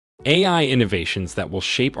AI innovations that will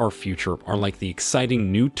shape our future are like the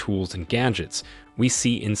exciting new tools and gadgets we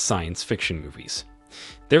see in science fiction movies.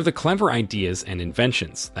 They're the clever ideas and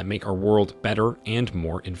inventions that make our world better and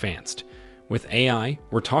more advanced. With AI,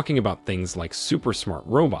 we're talking about things like super smart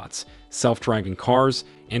robots, self-driving cars,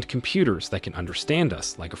 and computers that can understand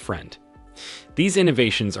us like a friend. These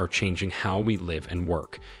innovations are changing how we live and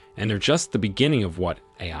work, and they're just the beginning of what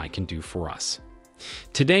AI can do for us.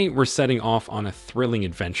 Today, we're setting off on a thrilling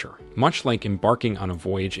adventure, much like embarking on a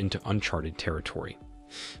voyage into uncharted territory.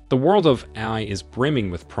 The world of AI is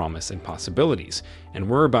brimming with promise and possibilities, and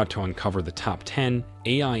we're about to uncover the top 10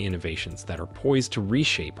 AI innovations that are poised to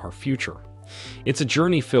reshape our future. It's a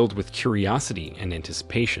journey filled with curiosity and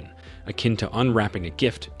anticipation, akin to unwrapping a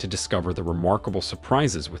gift to discover the remarkable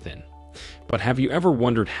surprises within. But have you ever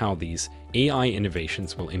wondered how these AI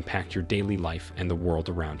innovations will impact your daily life and the world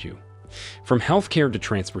around you? From healthcare to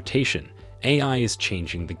transportation, AI is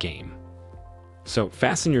changing the game. So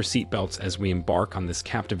fasten your seatbelts as we embark on this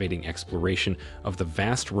captivating exploration of the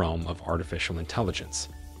vast realm of artificial intelligence.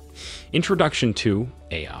 Introduction to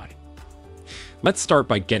AI. Let's start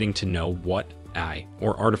by getting to know what AI,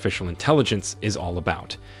 or artificial intelligence, is all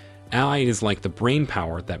about. AI is like the brain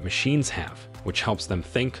power that machines have, which helps them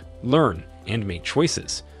think, learn, and make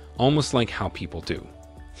choices, almost like how people do.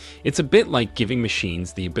 It's a bit like giving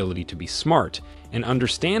machines the ability to be smart and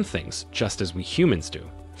understand things just as we humans do.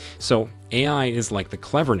 So, AI is like the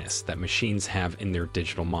cleverness that machines have in their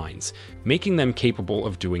digital minds, making them capable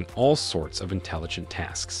of doing all sorts of intelligent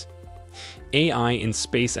tasks. AI in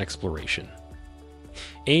space exploration.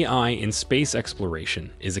 AI in space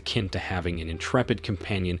exploration is akin to having an intrepid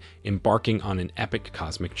companion embarking on an epic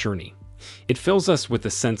cosmic journey. It fills us with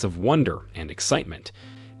a sense of wonder and excitement,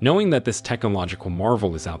 knowing that this technological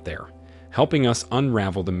marvel is out there, helping us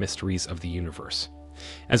unravel the mysteries of the universe.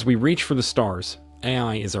 As we reach for the stars,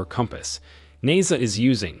 AI is our compass. NASA is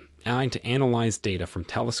using AI to analyze data from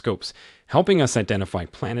telescopes, helping us identify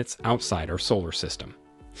planets outside our solar system.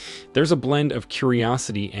 There's a blend of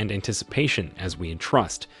curiosity and anticipation as we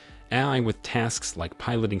entrust AI with tasks like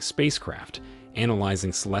piloting spacecraft,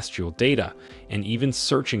 analyzing celestial data, and even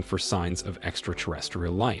searching for signs of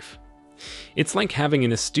extraterrestrial life. It's like having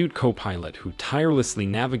an astute co-pilot who tirelessly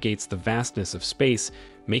navigates the vastness of space,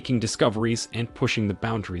 making discoveries and pushing the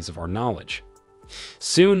boundaries of our knowledge.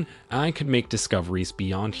 Soon, AI could make discoveries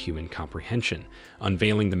beyond human comprehension,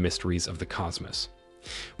 unveiling the mysteries of the cosmos.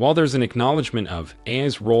 While there's an acknowledgement of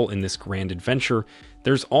AI's role in this grand adventure,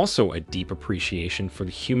 there's also a deep appreciation for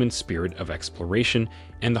the human spirit of exploration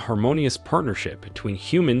and the harmonious partnership between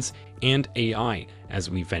humans and AI as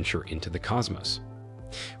we venture into the cosmos.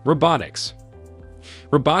 Robotics.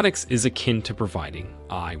 Robotics is akin to providing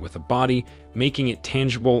AI with a body, making it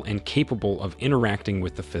tangible and capable of interacting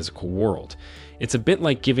with the physical world. It's a bit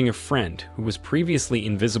like giving a friend who was previously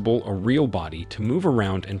invisible a real body to move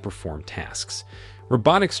around and perform tasks.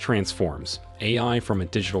 Robotics transforms AI from a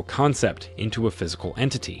digital concept into a physical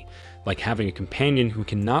entity, like having a companion who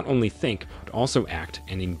can not only think but also act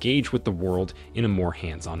and engage with the world in a more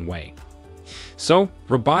hands-on way. So,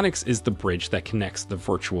 robotics is the bridge that connects the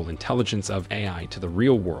virtual intelligence of AI to the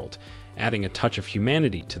real world, adding a touch of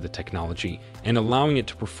humanity to the technology and allowing it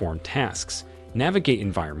to perform tasks, navigate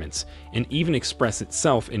environments, and even express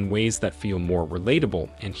itself in ways that feel more relatable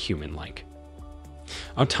and human-like.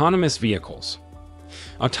 Autonomous vehicles.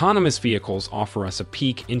 Autonomous vehicles offer us a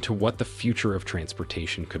peek into what the future of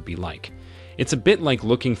transportation could be like. It's a bit like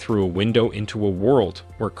looking through a window into a world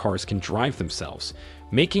where cars can drive themselves,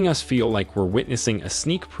 making us feel like we're witnessing a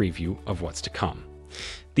sneak preview of what's to come.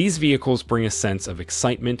 These vehicles bring a sense of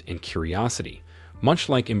excitement and curiosity, much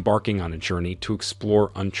like embarking on a journey to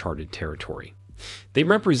explore uncharted territory. They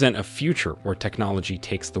represent a future where technology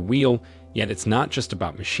takes the wheel, yet it's not just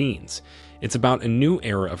about machines. It's about a new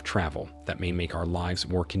era of travel that may make our lives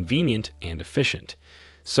more convenient and efficient.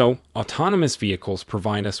 So, autonomous vehicles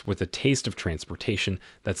provide us with a taste of transportation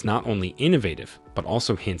that's not only innovative, but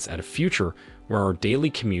also hints at a future where our daily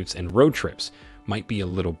commutes and road trips might be a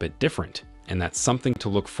little bit different, and that's something to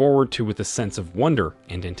look forward to with a sense of wonder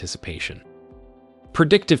and anticipation.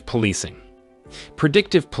 Predictive policing.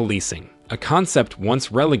 Predictive policing, a concept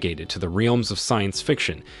once relegated to the realms of science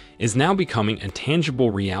fiction, is now becoming a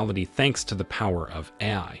tangible reality thanks to the power of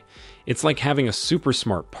AI. It's like having a super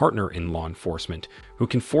smart partner in law enforcement who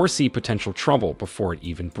can foresee potential trouble before it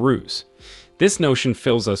even brews. This notion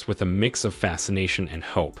fills us with a mix of fascination and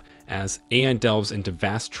hope as AI delves into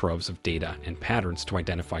vast troves of data and patterns to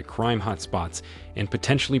identify crime hotspots and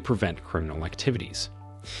potentially prevent criminal activities.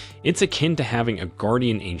 It's akin to having a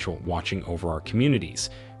guardian angel watching over our communities,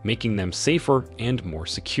 making them safer and more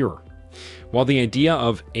secure. While the idea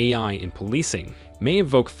of AI in policing may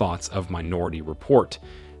evoke thoughts of Minority Report,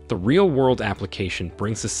 the real-world application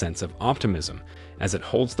brings a sense of optimism as it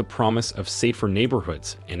holds the promise of safer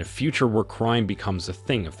neighborhoods and a future where crime becomes a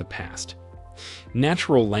thing of the past.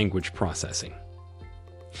 Natural language processing.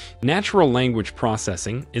 Natural language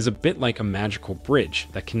processing is a bit like a magical bridge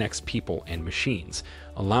that connects people and machines,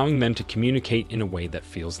 allowing them to communicate in a way that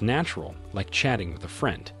feels natural, like chatting with a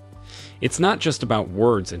friend. It's not just about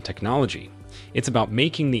words and technology. It's about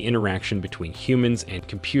making the interaction between humans and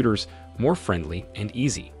computers more friendly and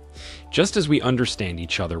easy. Just as we understand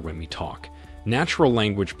each other when we talk, natural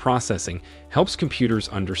language processing helps computers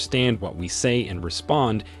understand what we say and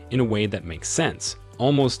respond in a way that makes sense,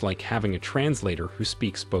 almost like having a translator who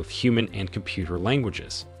speaks both human and computer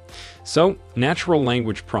languages. So, natural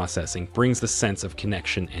language processing brings the sense of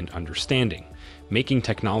connection and understanding, making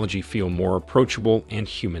technology feel more approachable and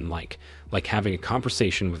human-like, like having a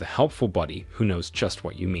conversation with a helpful buddy who knows just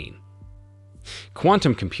what you mean.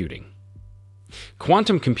 Quantum computing.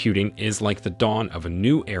 Quantum computing is like the dawn of a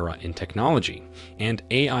new era in technology, and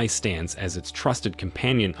AI stands as its trusted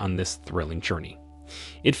companion on this thrilling journey.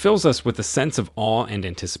 It fills us with a sense of awe and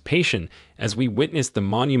anticipation as we witness the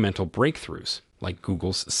monumental breakthroughs, like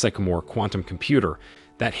Google's Sycamore quantum computer,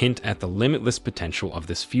 that hint at the limitless potential of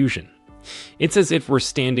this fusion. It's as if we're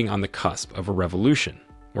standing on the cusp of a revolution,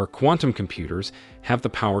 where quantum computers have the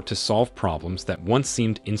power to solve problems that once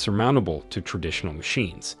seemed insurmountable to traditional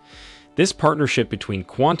machines. This partnership between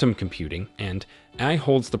quantum computing and AI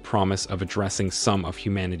holds the promise of addressing some of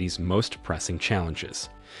humanity's most pressing challenges.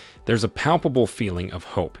 There's a palpable feeling of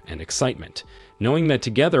hope and excitement, knowing that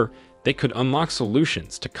together they could unlock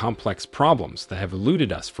solutions to complex problems that have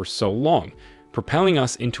eluded us for so long, propelling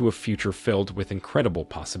us into a future filled with incredible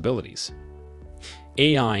possibilities.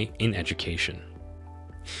 AI in education.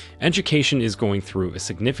 Education is going through a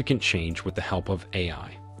significant change with the help of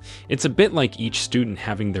AI. It's a bit like each student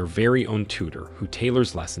having their very own tutor who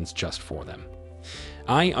tailors lessons just for them.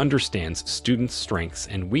 AI understands students' strengths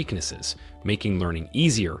and weaknesses, making learning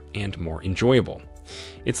easier and more enjoyable.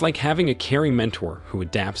 It's like having a caring mentor who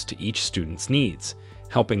adapts to each student's needs,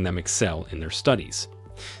 helping them excel in their studies.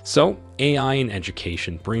 So, AI in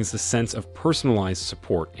education brings the sense of personalized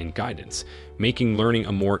support and guidance, making learning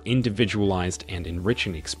a more individualized and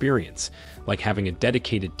enriching experience, like having a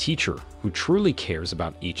dedicated teacher who truly cares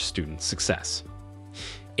about each student's success.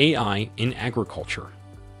 AI in agriculture.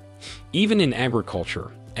 Even in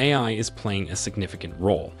agriculture, AI is playing a significant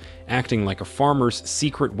role, acting like a farmer's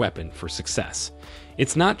secret weapon for success.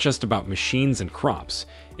 It's not just about machines and crops,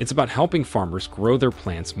 it's about helping farmers grow their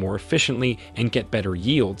plants more efficiently and get better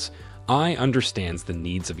yields. AI understands the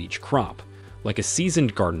needs of each crop, like a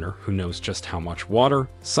seasoned gardener who knows just how much water,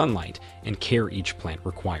 sunlight, and care each plant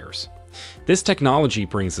requires. This technology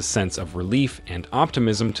brings a sense of relief and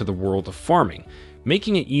optimism to the world of farming,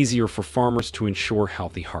 making it easier for farmers to ensure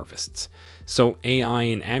healthy harvests. So AI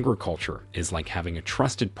in agriculture is like having a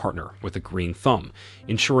trusted partner with a green thumb,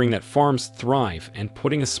 ensuring that farms thrive and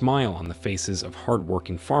putting a smile on the faces of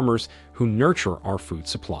hardworking farmers who nurture our food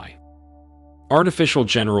supply. Artificial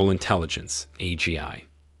General Intelligence, AGI.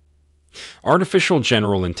 Artificial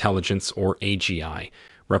General Intelligence, or AGI,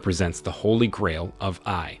 represents the holy grail of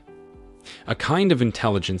AI. A kind of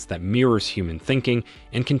intelligence that mirrors human thinking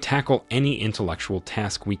and can tackle any intellectual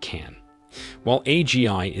task we can. While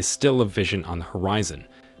AGI is still a vision on the horizon,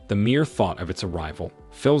 the mere thought of its arrival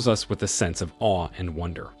fills us with a sense of awe and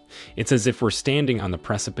wonder. It's as if we're standing on the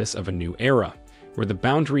precipice of a new era, where the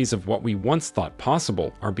boundaries of what we once thought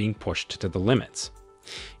possible are being pushed to the limits.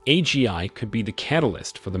 AGI could be the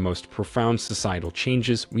catalyst for the most profound societal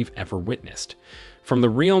changes we've ever witnessed. From the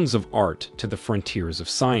realms of art to the frontiers of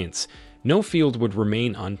science, no field would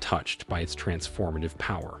remain untouched by its transformative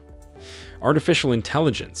power. Artificial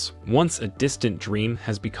intelligence, once a distant dream,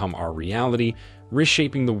 has become our reality,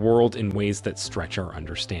 reshaping the world in ways that stretch our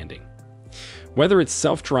understanding. Whether it's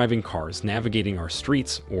self-driving cars navigating our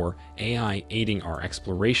streets or AI aiding our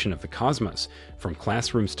exploration of the cosmos, from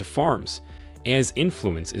classrooms to farms, AI's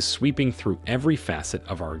influence is sweeping through every facet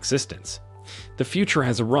of our existence. The future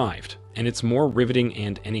has arrived, and it's more riveting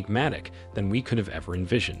and enigmatic than we could have ever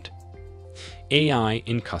envisioned. AI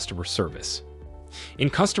in customer service. In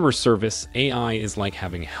customer service, AI is like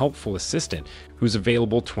having a helpful assistant who's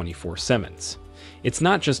available 24/7. It's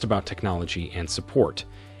not just about technology and support.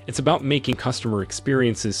 It's about making customer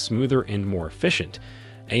experiences smoother and more efficient.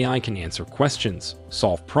 AI can answer questions,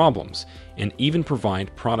 solve problems, and even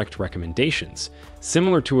provide product recommendations,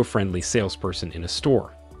 similar to a friendly salesperson in a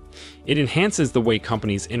store. It enhances the way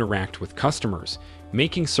companies interact with customers,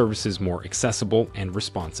 making services more accessible and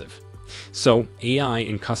responsive. So, AI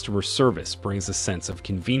in customer service brings a sense of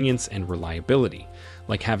convenience and reliability,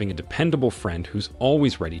 like having a dependable friend who's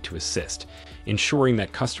always ready to assist, ensuring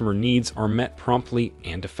that customer needs are met promptly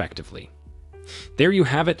and effectively. There you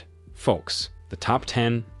have it, folks, the top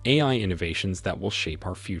 10 AI innovations that will shape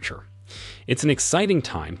our future. It's an exciting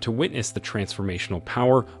time to witness the transformational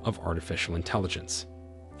power of artificial intelligence.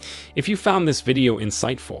 If you found this video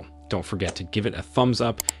insightful, don't forget to give it a thumbs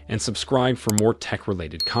up and subscribe for more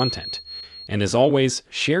tech-related content. And as always,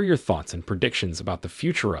 share your thoughts and predictions about the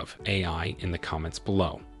future of AI in the comments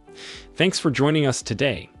below. Thanks for joining us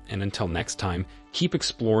today, and until next time, keep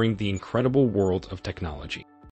exploring the incredible world of technology.